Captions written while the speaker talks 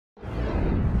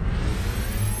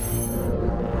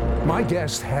My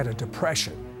guest had a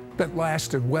depression that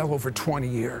lasted well over 20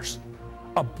 years.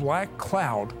 A black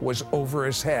cloud was over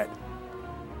his head.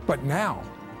 But now,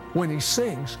 when he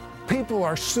sings, people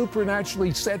are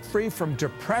supernaturally set free from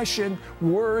depression,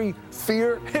 worry,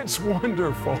 fear. It's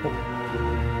wonderful.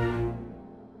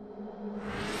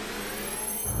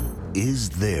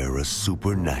 Is there a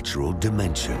supernatural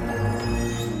dimension?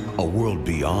 A world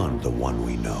beyond the one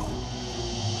we know?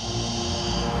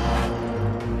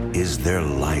 Is there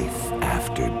life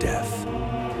after death?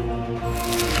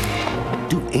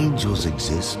 Do angels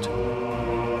exist?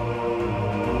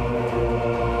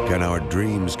 Can our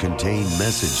dreams contain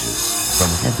messages from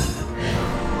heaven?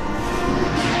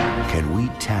 Can we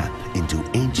tap into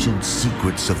ancient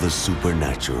secrets of the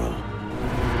supernatural?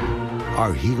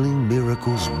 Are healing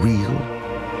miracles real?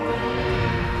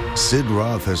 Sid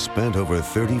Roth has spent over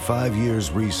 35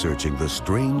 years researching the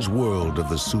strange world of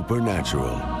the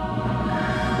supernatural.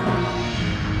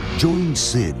 Join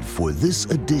Sid for this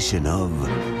edition of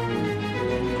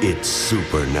It's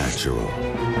Supernatural.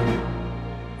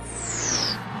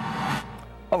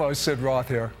 Hello, Sid Roth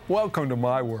here. Welcome to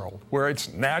my world, where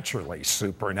it's naturally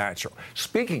supernatural.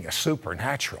 Speaking of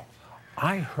supernatural,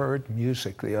 I heard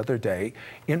music the other day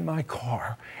in my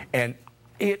car, and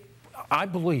I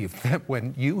believe that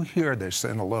when you hear this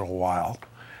in a little while,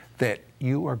 that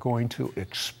you are going to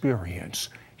experience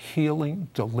healing,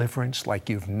 deliverance like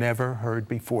you've never heard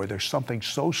before. There's something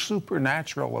so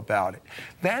supernatural about it.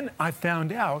 Then I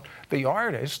found out the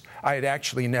artist, I had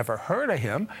actually never heard of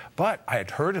him, but I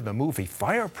had heard of the movie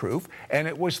Fireproof, and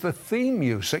it was the theme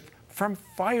music from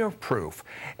Fireproof.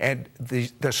 And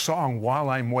the song, While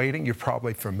I'm Waiting, you're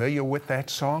probably familiar with that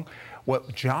song. Well,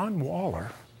 John Waller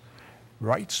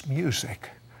writes music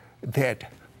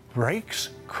that breaks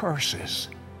curses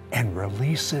and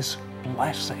releases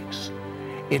blessings.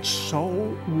 It's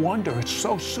so wonderful, it's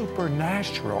so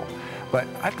supernatural, but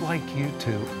I'd like you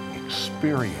to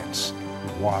experience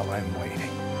While I'm Waiting.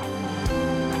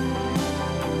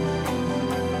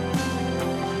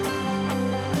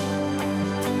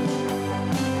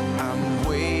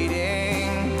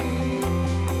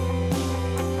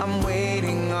 I'm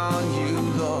waiting on you,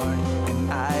 Lord, and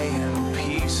I am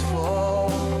peaceful.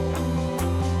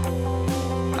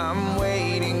 I'm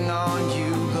waiting on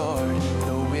you, Lord,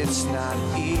 though it's not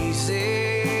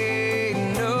easy,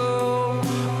 no,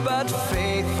 but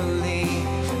faithfully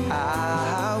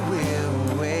I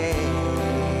will wait.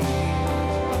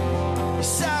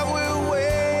 Yes, I will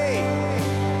wait,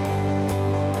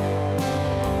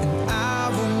 and I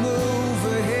will move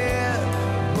ahead,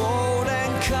 bold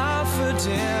and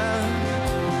confident,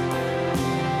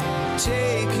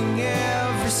 taking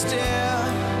every step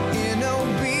in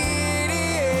obedience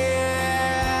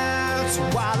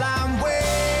while I'm waiting.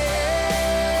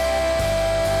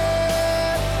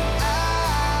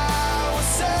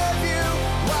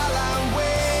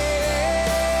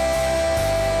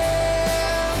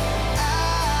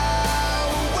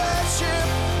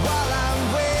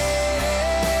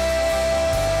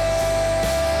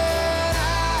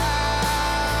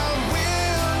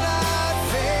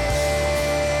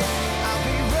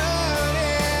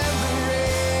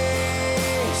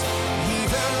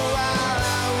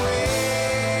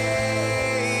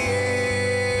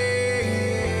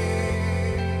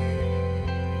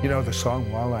 You know the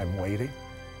song While I'm Waiting?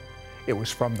 It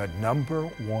was from the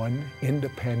 #1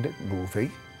 independent movie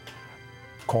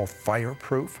called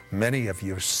Fireproof. Many of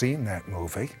you have seen that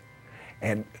movie.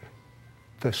 And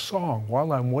the song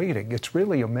While I'm Waiting, it's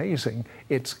really amazing.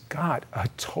 It's got a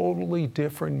totally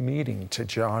different meaning to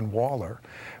John Waller.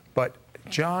 But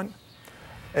John,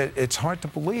 it's hard to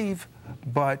believe,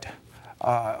 but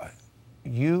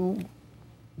you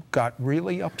got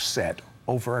really upset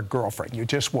over a girlfriend. You're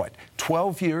just,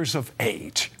 12 years of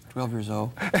age. 12 years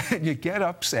old. And you get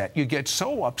upset. You get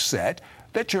so upset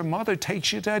that your mother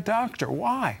takes you to a doctor.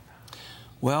 Why?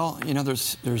 Well, you know,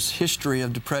 there's history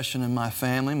of depression in my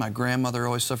family. My grandmother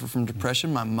always suffered from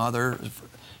depression. My mother,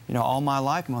 you know, all my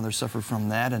life, mother suffered from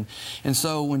that. And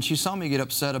so when she saw me get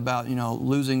upset about, you know,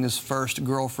 losing this first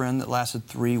girlfriend that lasted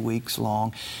 3 weeks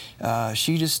long,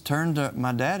 she just turned to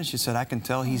my dad and she said, I can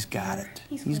tell he's got it.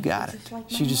 He's got it.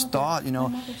 She just thought, you know,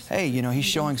 hey, you know, he's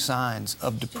showing signs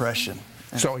of depression.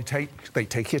 So they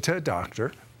take you to a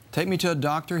doctor. Take me to a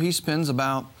doctor. He spends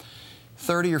about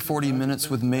 30 or 40 minutes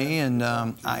with me and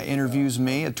interviews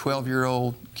me, a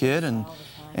 12-year-old kid,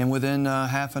 and within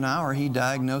half an hour he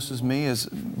diagnoses me as,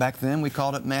 back then we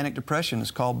called it manic depression.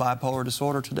 It's called bipolar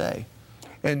disorder today.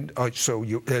 And so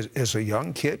you, as a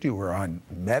young kid, you were on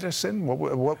medicine?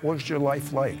 What was your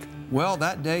life like? Well,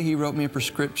 that day he wrote me a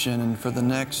prescription, and for the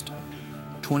next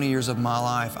 20 years of my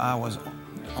life I was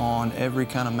on every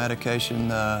kind of medication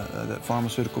that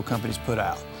pharmaceutical companies put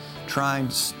out, trying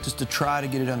just to try to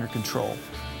get it under control.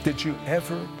 Did you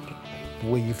ever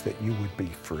believe that you would be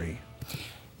free?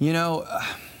 You know,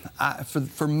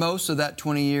 for most of that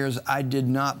 20 years, I did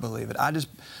not believe it. I just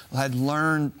had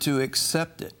learned to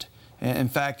accept it. In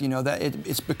fact, you know, that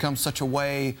it's become such a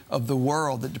way of the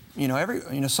world that, you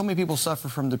know, so many people suffer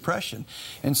from depression.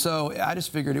 And so I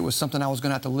just figured it was something I was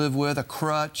going to have to live with, a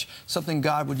crutch, something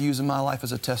God would use in my life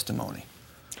as a testimony.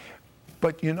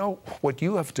 But you know, what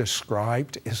you have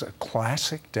described is a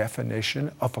classic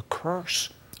definition of a curse.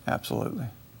 Absolutely.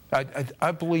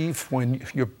 I believe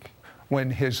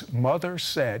when his mother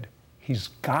said, he's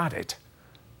got it,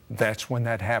 that's when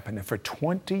that happened. And for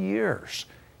 20 years,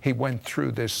 he went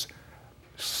through this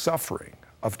suffering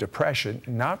of depression,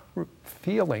 not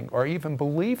feeling or even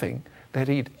believing that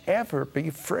he'd ever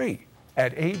be free.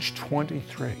 At age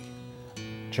 23,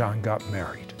 John got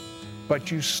married, but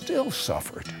you still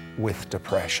suffered with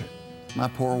depression. My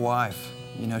poor wife,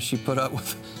 you know, she put up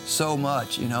with so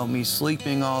much, you know, me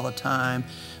sleeping all the time,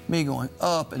 me going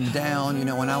up and down, you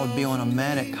know, when I would be on a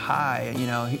manic high, you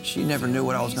know, she never knew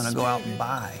what I was going to go out and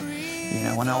buy. You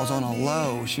know, when I was on a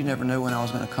low, she never knew when I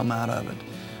was going to come out of it.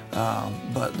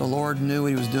 But the Lord knew what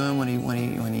He was doing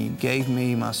when He gave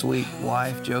me my sweet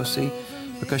wife, Josie,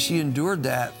 because she endured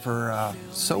that for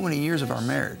so many years of our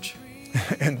marriage.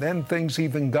 And then things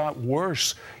even got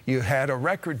worse. You had a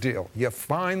record deal. You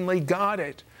finally got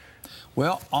it.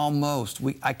 Well, almost.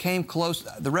 I came close.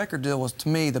 The record deal was, to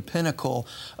me, the pinnacle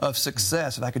of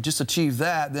success. If I could just achieve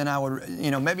that, then I would,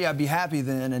 you know, maybe I'd be happy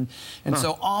then. And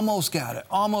so almost got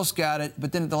it.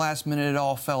 But then at the last minute, it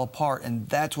all fell apart. And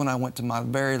that's when I went to my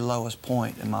very lowest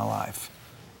point in my life.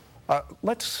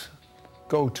 Let's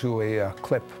go to a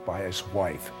clip by his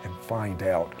wife and find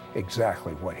out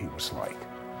exactly what he was like.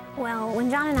 Well, when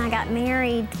John and I got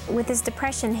married, with his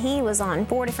depression, he was on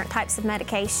 4 different types of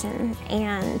medication,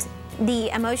 and the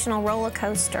emotional roller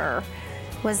coaster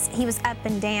he was up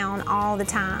and down all the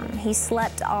time. He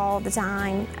slept all the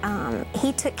time.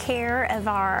 He took care of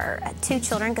our 2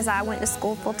 children because I went to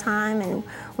school full time and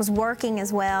was working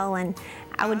as well, and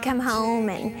I would come home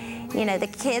and, you know, the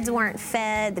kids weren't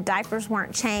fed, the diapers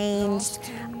weren't changed.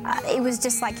 It was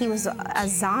just like he was a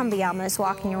zombie almost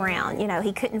walking around. You know,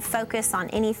 he couldn't focus on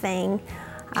anything.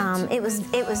 It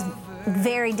was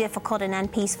very difficult and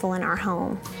unpeaceful in our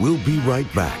home. We'll be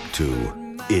right back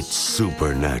to It's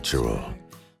Supernatural.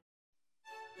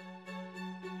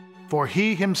 For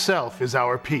He Himself is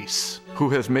our peace, who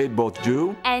has made both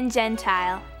Jew and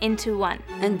Gentile into one,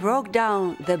 and broke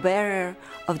down the barrier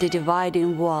of the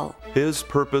dividing wall. His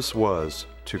purpose was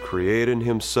to create in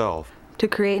Himself.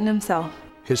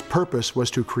 His purpose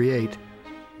was to create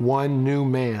one new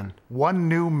man. One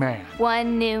new man.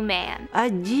 One new man.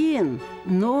 Один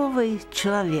новый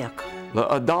человек.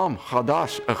 La'adam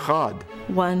Chadash Echad.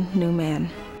 One new man.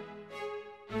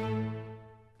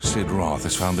 Sid Roth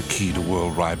has found the key to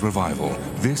worldwide revival.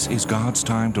 This is God's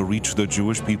time to reach the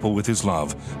Jewish people with His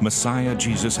love. Messiah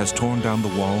Jesus has torn down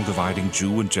the wall dividing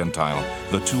Jew and Gentile.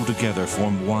 The two together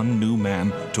form one new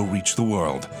man to reach the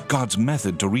world. God's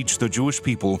method to reach the Jewish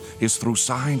people is through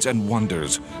signs and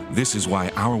wonders. This is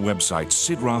why our website,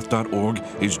 sidroth.org,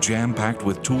 is jam-packed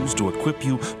with tools to equip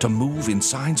you to move in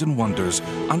signs and wonders,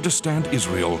 understand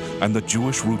Israel and the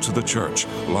Jewish roots of the church.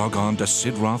 Log on to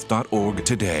sidroth.org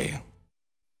today.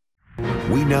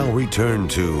 We now return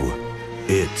to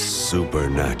It's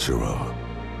Supernatural.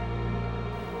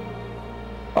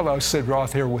 Hello, Sid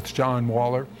Roth here with John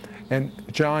Waller. And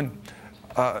John,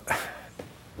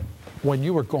 when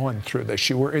you were going through this,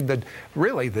 you were in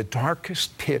the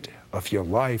darkest pit of your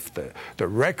life. The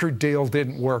record deal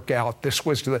didn't work out. This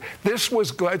was going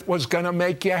to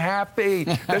make you happy.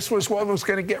 This was what was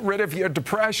going to get rid of your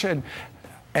depression.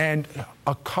 And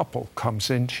a couple comes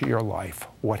into your life.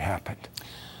 What happened?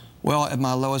 Well, at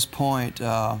my lowest point, you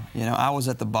know, I was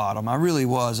at the bottom. I really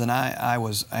was, and I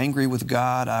was angry with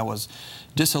God. I was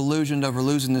disillusioned over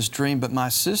losing this dream. But my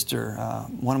sister,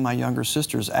 one of my younger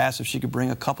sisters, asked if she could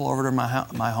bring a couple over to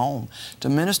my home to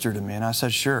minister to me, and I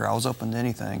said sure. I was open to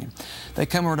anything. They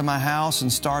come over to my house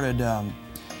and started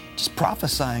just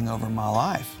prophesying over my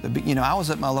life. You know, I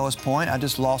was at my lowest point. I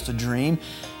just lost a dream,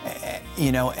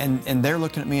 you know, and they're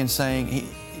looking at me and saying,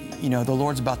 you know, the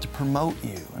Lord's about to promote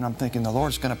you. And I'm thinking, the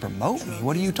Lord's going to promote me.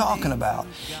 What are you talking about?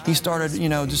 He started, you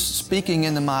know, just speaking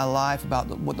into my life about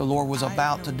what the Lord was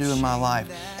about to do in my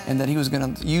life, and that He was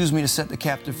going to use me to set the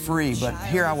captive free. But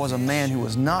here I was, a man who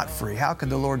was not free. How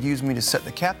could the Lord use me to set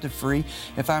the captive free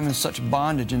if I'm in such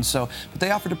bondage? And so, but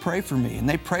they offered to pray for me, and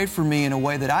they prayed for me in a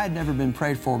way that I had never been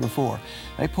prayed for before.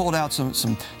 They pulled out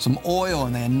some oil,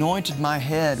 and they anointed my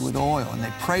head with oil, and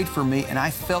they prayed for me, and I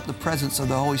felt the presence of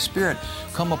the Holy Spirit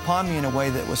come upon me in a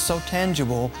way that was so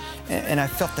tangible, and I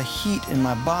felt the heat in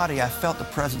my body. I felt the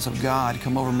presence of God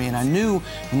come over me, and I knew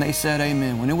when they said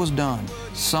amen, when it was done,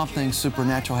 something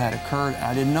supernatural had occurred.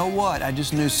 I didn't know what. I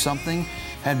just knew something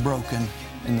had broken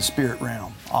in the spirit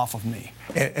realm off of me.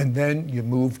 And then you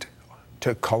moved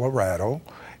to Colorado,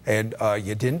 and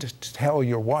you didn't tell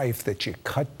your wife that you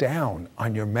cut down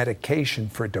on your medication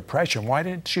for depression. Why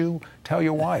didn't you tell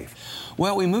your wife?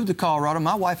 Well, we moved to Colorado.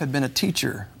 My wife had been a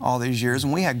teacher all these years,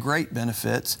 and we had great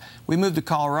benefits. We moved to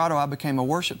Colorado. I became a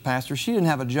worship pastor. She didn't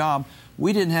have a job.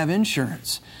 We didn't have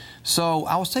insurance. So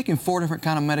I was taking 4 different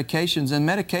kind of medications, and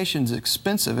medication's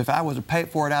expensive. If I was to pay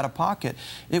for it out of pocket,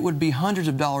 it would be hundreds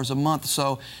of dollars a month.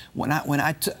 So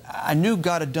I knew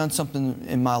God had done something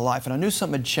in my life, and I knew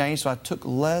something had changed, so I took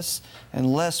less and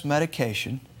less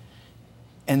medication.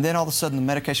 And then all of a sudden the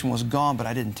medication was gone, but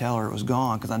I didn't tell her it was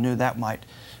gone because I knew that might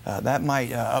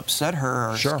upset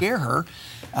her or scare her.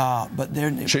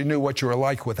 She knew what you were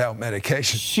like without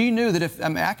medication. She knew that if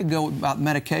I could go without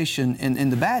medication in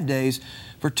the bad days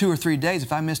for 2 or 3 days.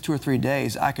 If I missed 2 or 3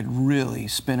 days, I could really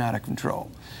spin out of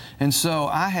control. And so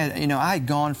I had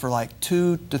gone for like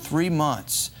 2 to 3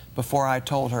 months before I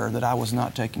told her that I was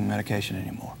not taking medication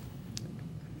anymore.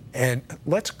 And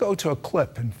let's go to a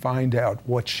clip and find out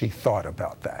what she thought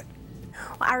about that.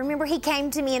 I remember he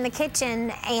came to me in the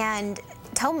kitchen and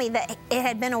told me that it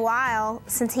had been a while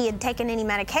since he had taken any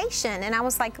medication, and I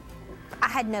was like, I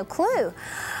had no clue.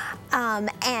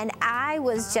 And I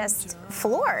was just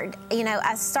floored. You know,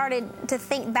 I started to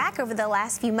think back over the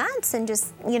last few months and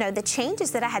just, you know, the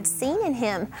changes that I had seen in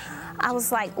him. I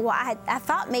was like, well, I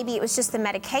thought maybe it was just the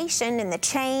medication and the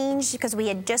change because we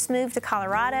had just moved to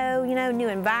Colorado, you know, new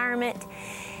environment.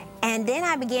 And then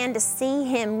I began to see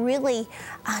him really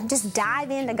just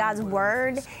dive into God's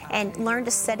Word and learn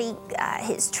to study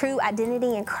his true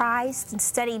identity in Christ and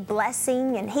study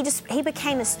blessing. And he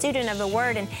became a student of the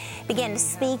Word and began to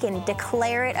speak and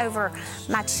declare it over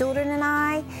my children and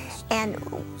I. And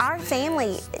our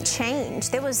family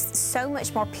changed. There was so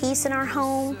much more peace in our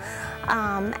home.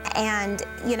 And,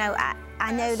 you know,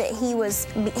 I know that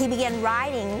he began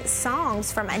writing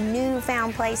songs from a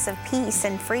newfound place of peace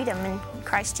and freedom in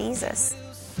Christ Jesus.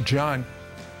 John,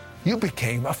 you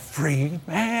became a free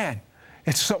man.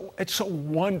 It's so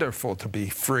wonderful to be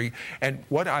free. And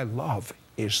what I love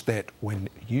is that when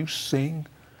you sing,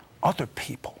 other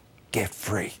people get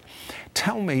free.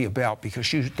 Tell me about,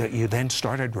 because you then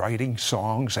started writing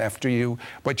songs after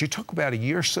but you took about a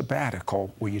year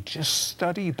sabbatical where you just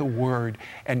studied the Word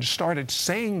and started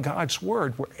saying God's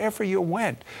Word wherever you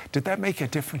went. Did that make a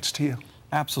difference to you?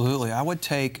 Absolutely. I would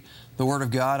take the Word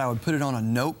of God, I would put it on a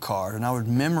note card, and I would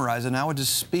memorize it, and I would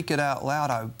just speak it out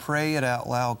loud. I would pray it out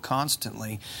loud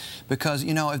constantly. Because,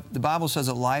 you know, the Bible says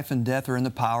that life and death are in the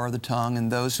power of the tongue,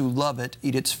 and those who love it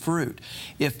eat its fruit.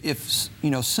 If you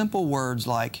know, simple words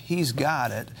like, he's got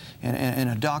it, and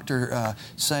a doctor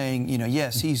saying, you know,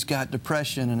 yes, he's got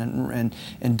depression,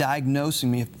 and diagnosing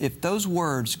me, if those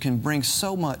words can bring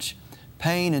so much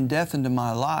pain and death into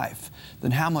my life,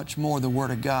 then how much more the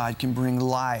Word of God can bring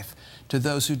life to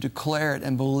those who declare it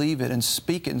and believe it and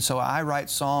speak it. And so I write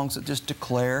songs that just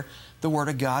declare the Word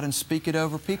of God and speak it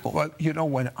over people. Well, you know,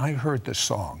 when I heard the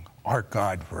song, Our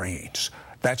God Reigns,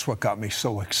 that's what got me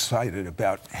so excited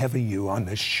about having you on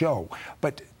this show.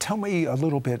 But tell me a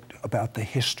little bit about the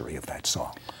history of that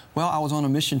song. Well, I was on a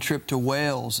mission trip to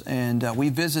Wales, and we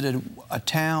visited a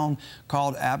town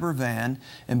called Aberfan.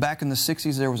 And back in the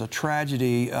 60s, there was a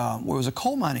tragedy where it was a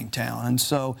coal mining town. And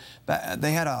so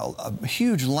they had a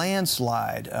huge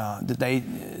landslide that they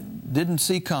didn't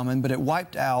see coming, but it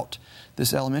wiped out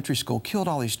this elementary school, killed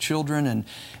all these children, and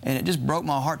it just broke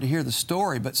my heart to hear the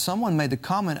story. But someone made the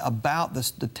comment about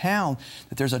the town,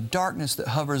 that there's a darkness that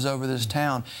hovers over this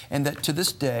town, and that to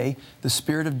this day, the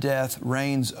spirit of death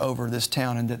reigns over this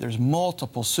town, and that there's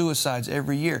multiple suicides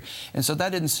every year. And so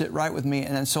that didn't sit right with me,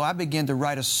 and so I began to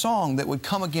write a song that would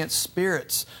come against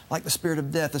spirits, like the spirit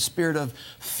of death, the spirit of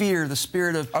fear, the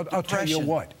spirit of depression. I'll tell you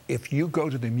what, if you go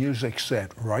to the music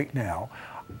set right now,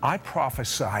 I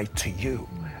prophesy to you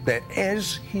that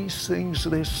as he sings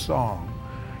this song,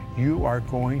 you are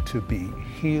going to be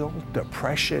healed.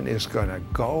 Depression is going to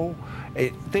go.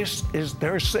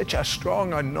 There's such a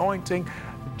strong anointing.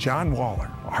 John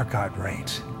Waller, Our God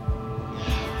Reigns.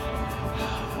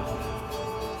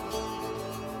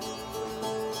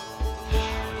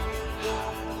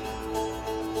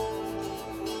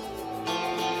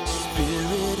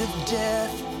 Spirit of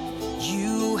death,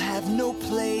 you have no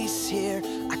place here.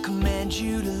 I command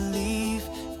you to leave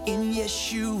in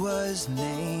Yeshua's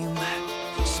name.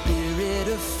 Spirit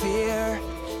of fear,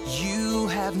 you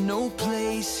have no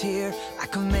place here. I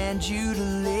command you to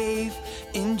leave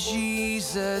in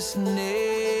Jesus'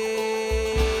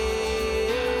 name.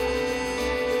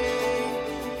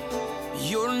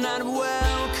 You're not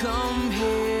welcome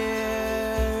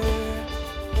here.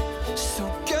 So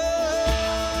go.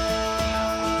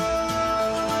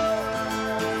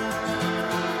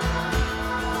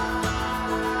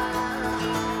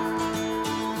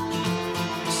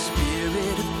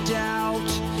 Spirit of doubt,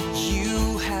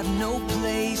 you have no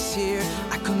place here.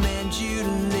 I command you to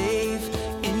leave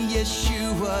in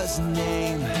Yeshua's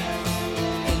name.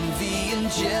 Envy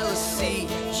and jealousy,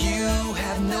 you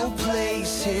have no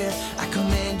place here. I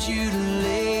command you to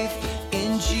leave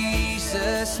in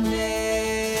Jesus'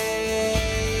 name.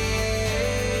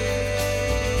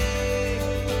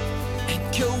 And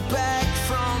go back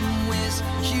from whence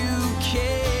you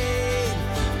came.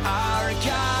 Our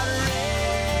God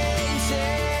reigns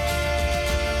here.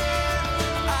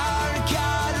 Our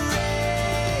God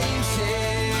reigns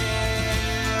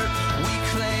here. We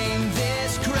claim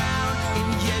this ground in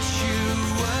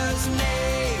Yeshua's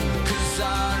name, 'cause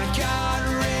our God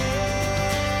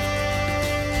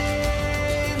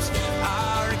reigns.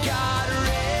 Our God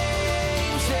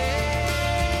reigns here.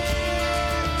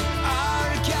 Our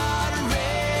God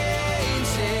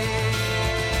reigns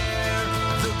here.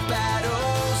 The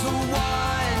battles are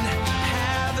won,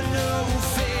 have no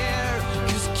fear,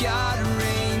 'cause God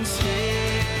reigns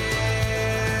here.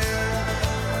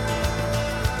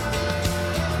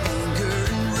 Anger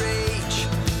and rage,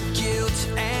 guilt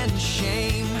and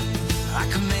shame, I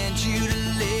command you to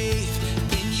leave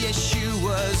in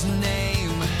Yeshua's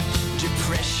name.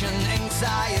 Depression,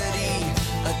 anxiety,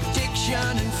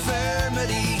 addiction,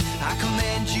 infirmity, I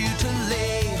command you to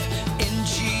leave in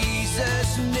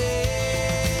Jesus' name.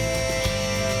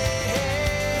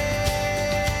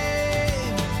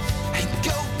 And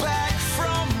go back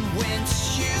from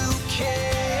whence you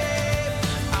came.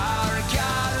 Our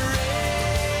God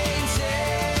reigns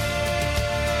here.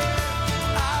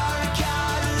 Our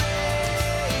God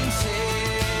reigns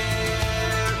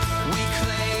here. We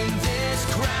claim this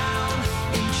ground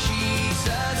in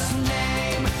Jesus'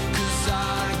 name, 'cause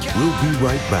our God. We'll be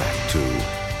right back to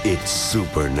It's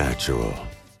Supernatural.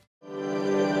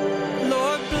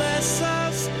 Lord, bless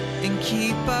us and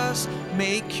keep us.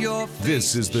 Make your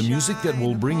This is the music that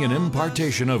will bring an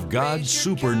impartation of God's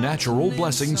supernatural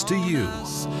blessings to you.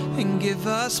 and give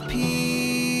us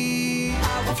peace.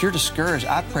 If you're discouraged,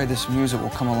 I pray this music will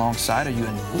come alongside of you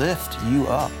and lift you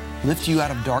up, lift you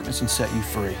out of darkness and set you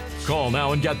free. Call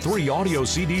now and get 3 audio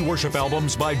CD worship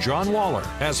albums by John Waller,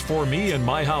 As For Me in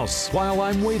My House, While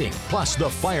I'm Waiting, plus the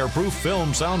Fireproof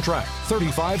film soundtrack.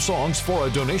 35 songs for a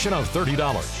donation of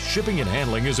 $30. Shipping and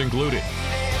handling is included.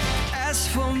 As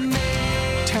for me,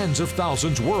 Tens of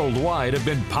thousands worldwide have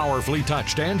been powerfully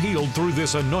touched and healed through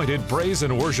this anointed praise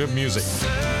and worship music.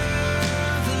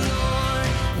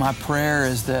 My prayer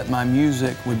is that my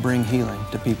music would bring healing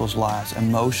to people's lives,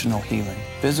 emotional healing,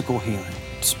 physical healing,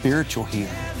 spiritual healing.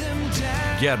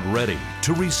 Get ready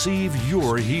to receive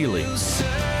your healing.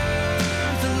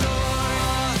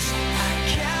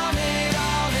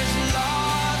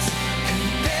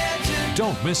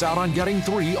 Don't miss out on getting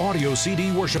 3 audio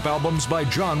CD worship albums by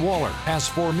John Waller, As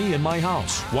For Me in My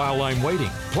House, While I'm Waiting,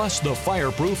 plus the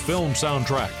Fireproof film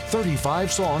soundtrack.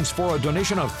 35 songs for a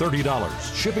donation of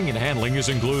 $30. Shipping and handling is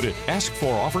included. Ask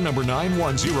for offer number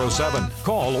 9107.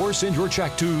 Call or send your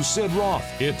check to Sid Roth.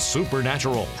 It's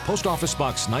Supernatural. Post Office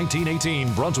Box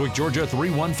 1918, Brunswick, Georgia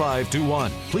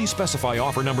 31521. Please specify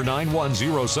offer number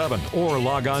 9107 or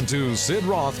log on to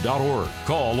sidroth.org.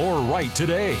 Call or write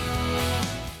today.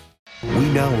 We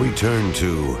now return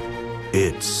to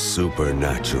It's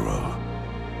Supernatural.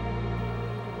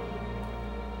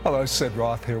 Hello, Sid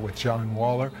Roth here with John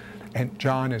Waller. And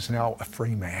John is now a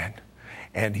free man.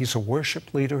 And he's a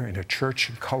worship leader in a church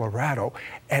in Colorado.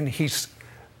 And he's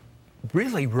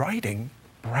really writing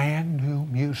brand new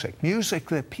music, music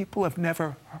that people have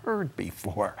never heard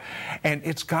before. And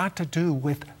it's got to do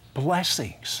with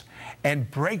blessings and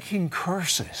breaking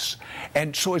curses.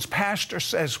 And so his pastor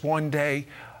says one day,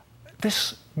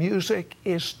 this music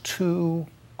is too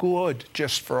good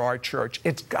just for our church.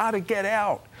 It's got to get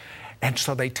out. And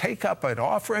so they take up an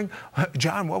offering.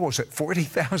 John, what was it,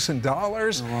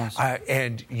 $40,000?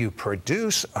 And you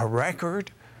produce a record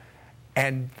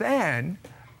And then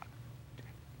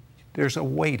there's a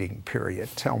waiting period.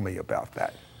 Tell me about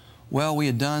that. Well, we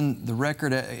had done the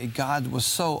record. God was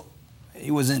so, He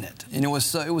was in it, and it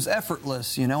was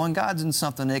effortless, you know. And God's in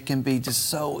something that can be just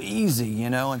so easy, you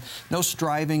know, and no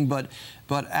striving. But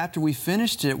after we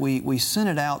finished it, we sent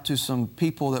it out to some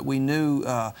people that we knew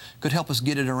could help us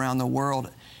get it around the world.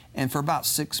 And for about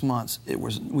 6 months,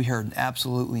 we heard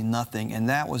absolutely nothing, and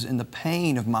that was in the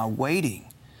pain of my waiting.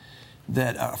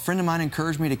 That a friend of mine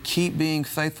encouraged me to keep being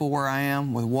faithful where I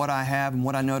am with what I have and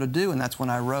what I know to do, and that's when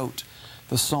I wrote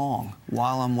the song,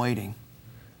 While I'm Waiting.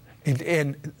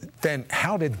 And then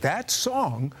how did that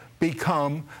song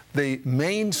become the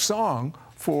main song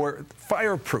for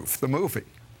Fireproof, the movie?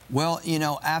 Well, you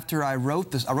know, after I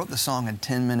wrote the song in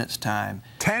 10 minutes time.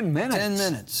 10 minutes? 10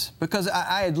 minutes. Because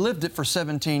I had lived it for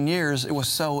 17 years. It was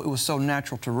so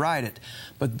natural to write it.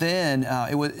 But then,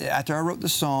 after I wrote the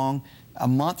song, a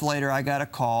month later, I got a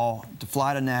call to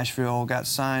fly to Nashville, got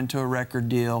signed to a record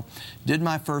deal, did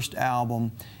my first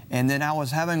album, and then I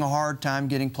was having a hard time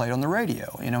getting played on the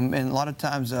radio. You know, and a lot of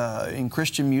times in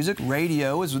Christian music,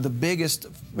 radio is the biggest,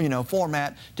 you know,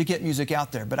 format to get music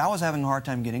out there. But I was having a hard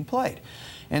time getting played.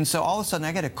 And so all of a sudden,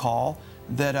 I get a call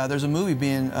that there's a movie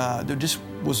that just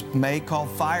was made called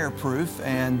Fireproof,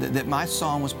 and that my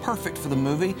song was perfect for the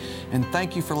movie, and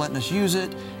thank you for letting us use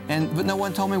it. But no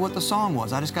one told me what the song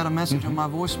was. I just got a message on my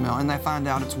voicemail, and I find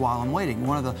out it's While I'm Waiting,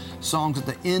 one of the songs at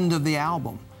the end of the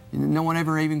album. No one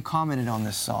ever even commented on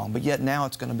this song, but yet now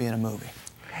it's going to be in a movie.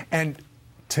 And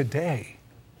today,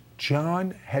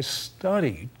 John has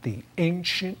studied the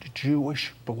ancient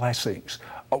Jewish blessings.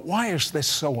 Why is this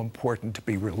so important to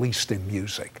be released in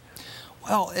music?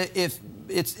 Well, it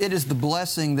is the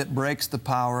blessing that breaks the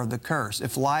power of the curse.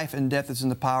 If life and death is in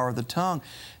the power of the tongue,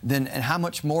 then and how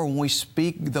much more when we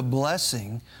speak the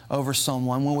blessing over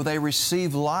someone, when they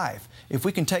receive life? If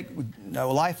we can take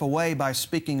life away by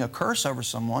speaking a curse over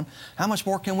someone, how much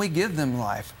more can we give them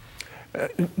life?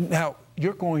 Now,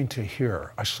 you're going to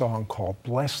hear a song called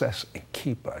Bless Us and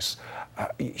Keep Us.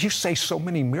 You say so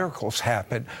many miracles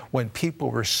happen when people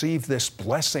receive this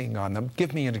blessing on them.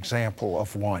 Give me an example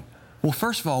of one. Well,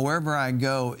 first of all, wherever I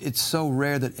go, it's so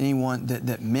rare that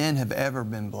that men have ever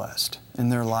been blessed in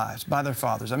their lives by their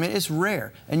fathers. I mean, it's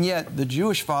rare. And yet, the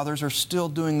Jewish fathers are still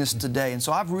doing this today. And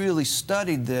so I've really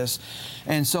studied this.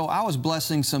 And so I was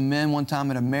blessing some men one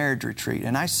time at a marriage retreat,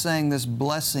 and I sang this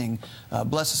blessing,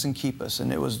 Bless Us and Keep Us.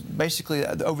 And it was basically,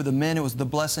 over the men, it was the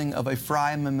blessing of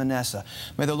Ephraim and Manasseh.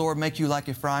 May the Lord make you like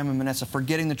Ephraim and Manasseh,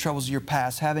 forgetting the troubles of your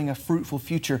past, having a fruitful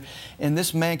future. And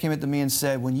this man came up to me and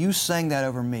said, when you sang that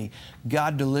over me,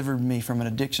 God delivered me from an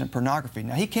addiction to pornography.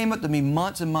 Now, he came up to me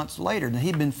months and months later, and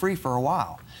he'd been free for a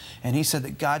while. And he said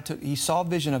that he saw a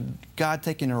vision of God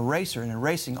taking an eraser and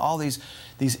erasing all these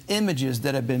images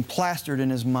that had been plastered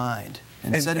in his mind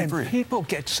and set him free. And people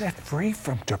get set free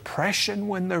from depression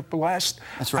when they're blessed.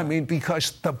 That's right. I mean,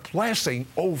 because the blessing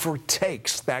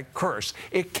overtakes that curse.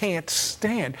 It can't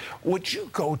stand. Would you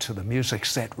go to the music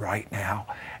set right now?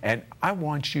 And I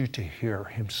want you to hear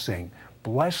him sing,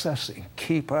 Bless Us and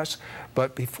Keep Us.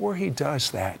 But before he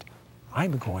does that,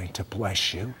 I'm going to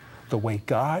bless you the way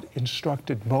God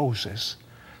instructed Moses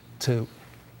to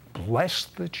bless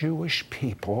the Jewish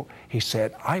people. He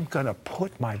said, I'm going to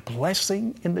put my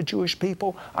blessing in the Jewish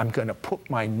people. I'm going to put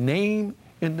my name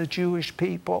in the Jewish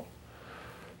people.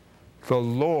 The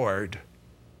Lord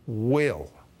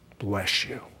will bless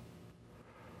you.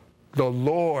 The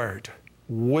Lord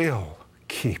will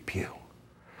keep you.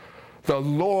 The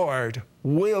Lord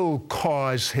will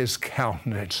cause his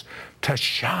countenance to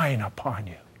shine upon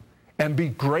you and be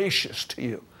gracious to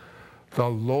you. The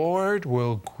Lord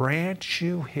will grant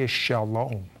you his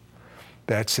shalom.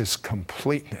 That's his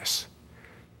completeness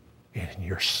in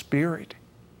your spirit,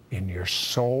 in your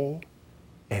soul,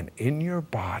 and in your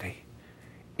body.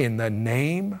 In the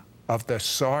name of the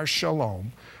Sar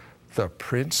Shalom, the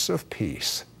Prince of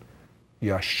Peace,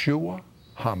 Yeshua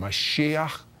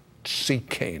HaMashiach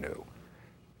Tzidkenu,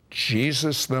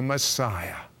 Jesus the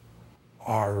Messiah,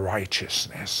 our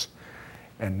righteousness.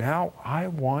 And now I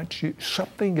want you,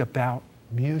 something about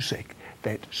music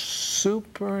that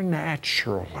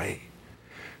supernaturally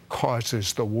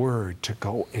causes the word to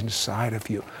go inside of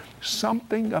you.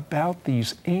 Something about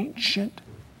these ancient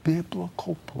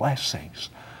biblical blessings.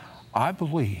 I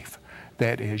believe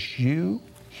that as you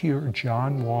hear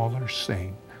John Waller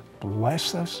sing,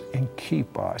 Bless Us and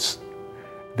Keep Us,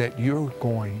 that you're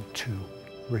going to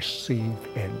receive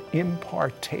an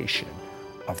impartation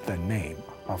of the name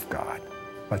of God.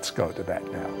 Let's go to that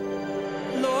now.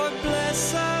 Lord,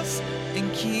 bless us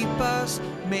and keep us.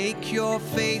 Make your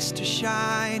face to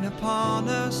shine upon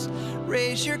us.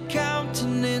 raise your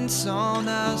countenance on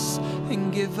us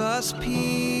and give us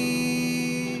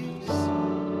peace.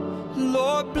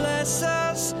 Lord, bless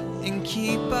us and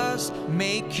keep us,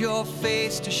 make your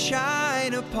face to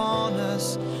shine upon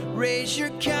us, raise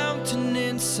your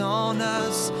countenance on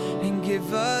us and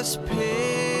give us peace.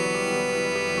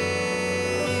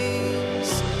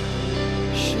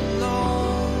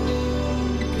 Shalom,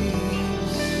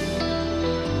 peace.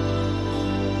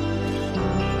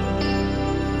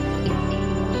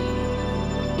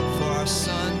 For our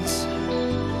sons,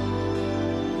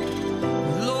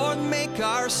 Lord, make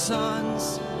our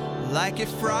sons like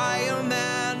Ephraim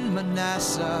and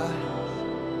Manasseh,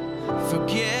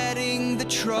 forgetting the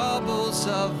troubles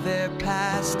of their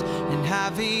past and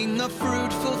having a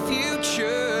fruitful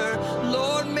future.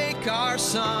 Lord, make our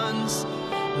sons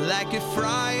like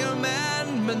Ephraim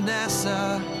and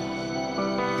Manasseh,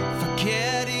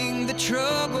 forgetting the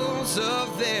troubles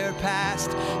of their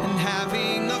past and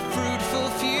having a fruitful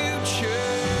future.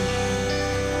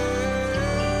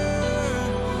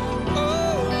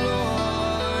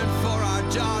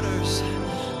 Daughters,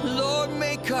 Lord,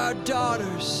 make our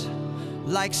daughters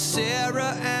like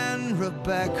Sarah and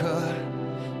Rebecca,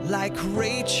 like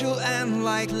Rachel and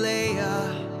like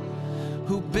Leah,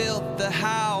 who built the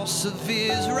house of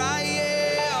Israel.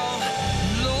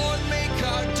 Lord, make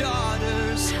our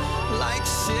daughters like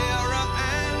Sarah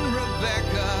and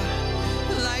Rebecca,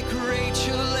 like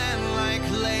Rachel and like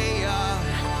Leah,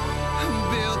 who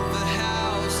built the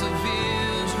house of Israel.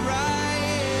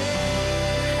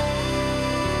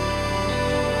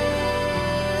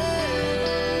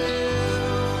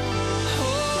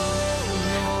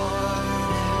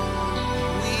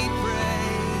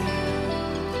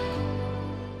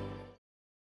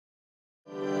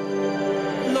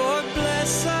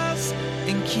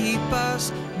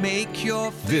 Make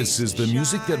your This is the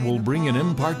music that will bring an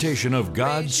impartation of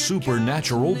God's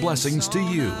supernatural blessings to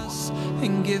you.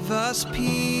 And give us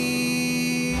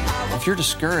peace. If you're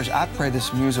discouraged, I pray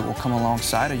this music will come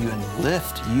alongside of you and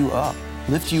lift you up,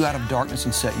 lift you out of darkness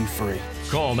and set you free.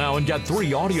 Call now and get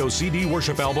 3 audio CD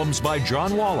worship albums by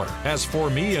John Waller, As For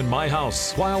Me in My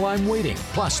House, While I'm Waiting,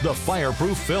 plus the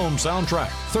Fireproof film soundtrack.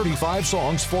 35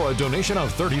 songs for a donation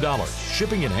of $30.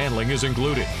 Shipping and handling is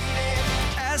included.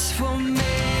 As for me.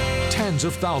 Tens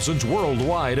of thousands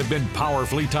worldwide have been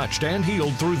powerfully touched and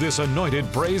healed through this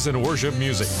anointed praise and worship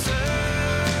music.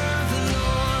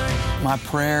 My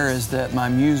prayer is that my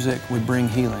music would bring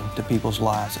healing to people's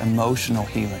lives, emotional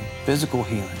healing, physical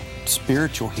healing,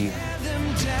 spiritual healing.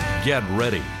 Get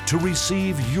ready to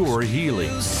receive your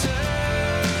healing.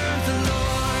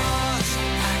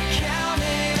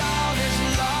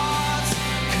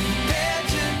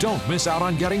 Don't miss out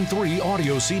on getting 3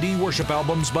 audio CD worship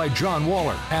albums by John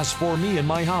Waller, As For Me in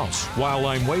My House, While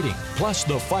I'm Waiting, plus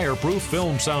the Fireproof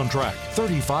film soundtrack.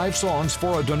 35 songs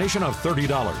for a donation of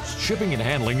 $30. Shipping and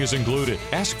handling is included.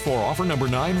 Ask for offer number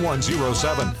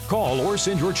 9107. Call or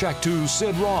send your check to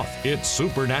Sid Roth. It's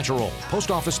supernatural.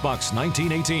 Post Office Box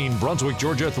 1918, Brunswick,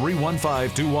 Georgia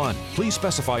 31521. Please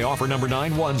specify offer number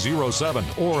 9107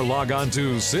 or log on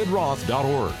to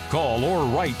sidroth.org. Call or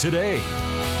write today.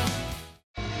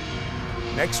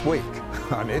 Next week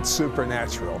on It's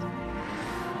Supernatural,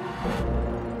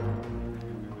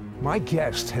 my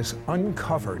guest has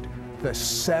uncovered the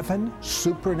 7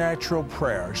 supernatural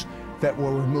prayers that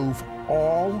will remove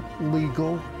all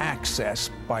legal access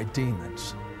by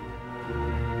demons.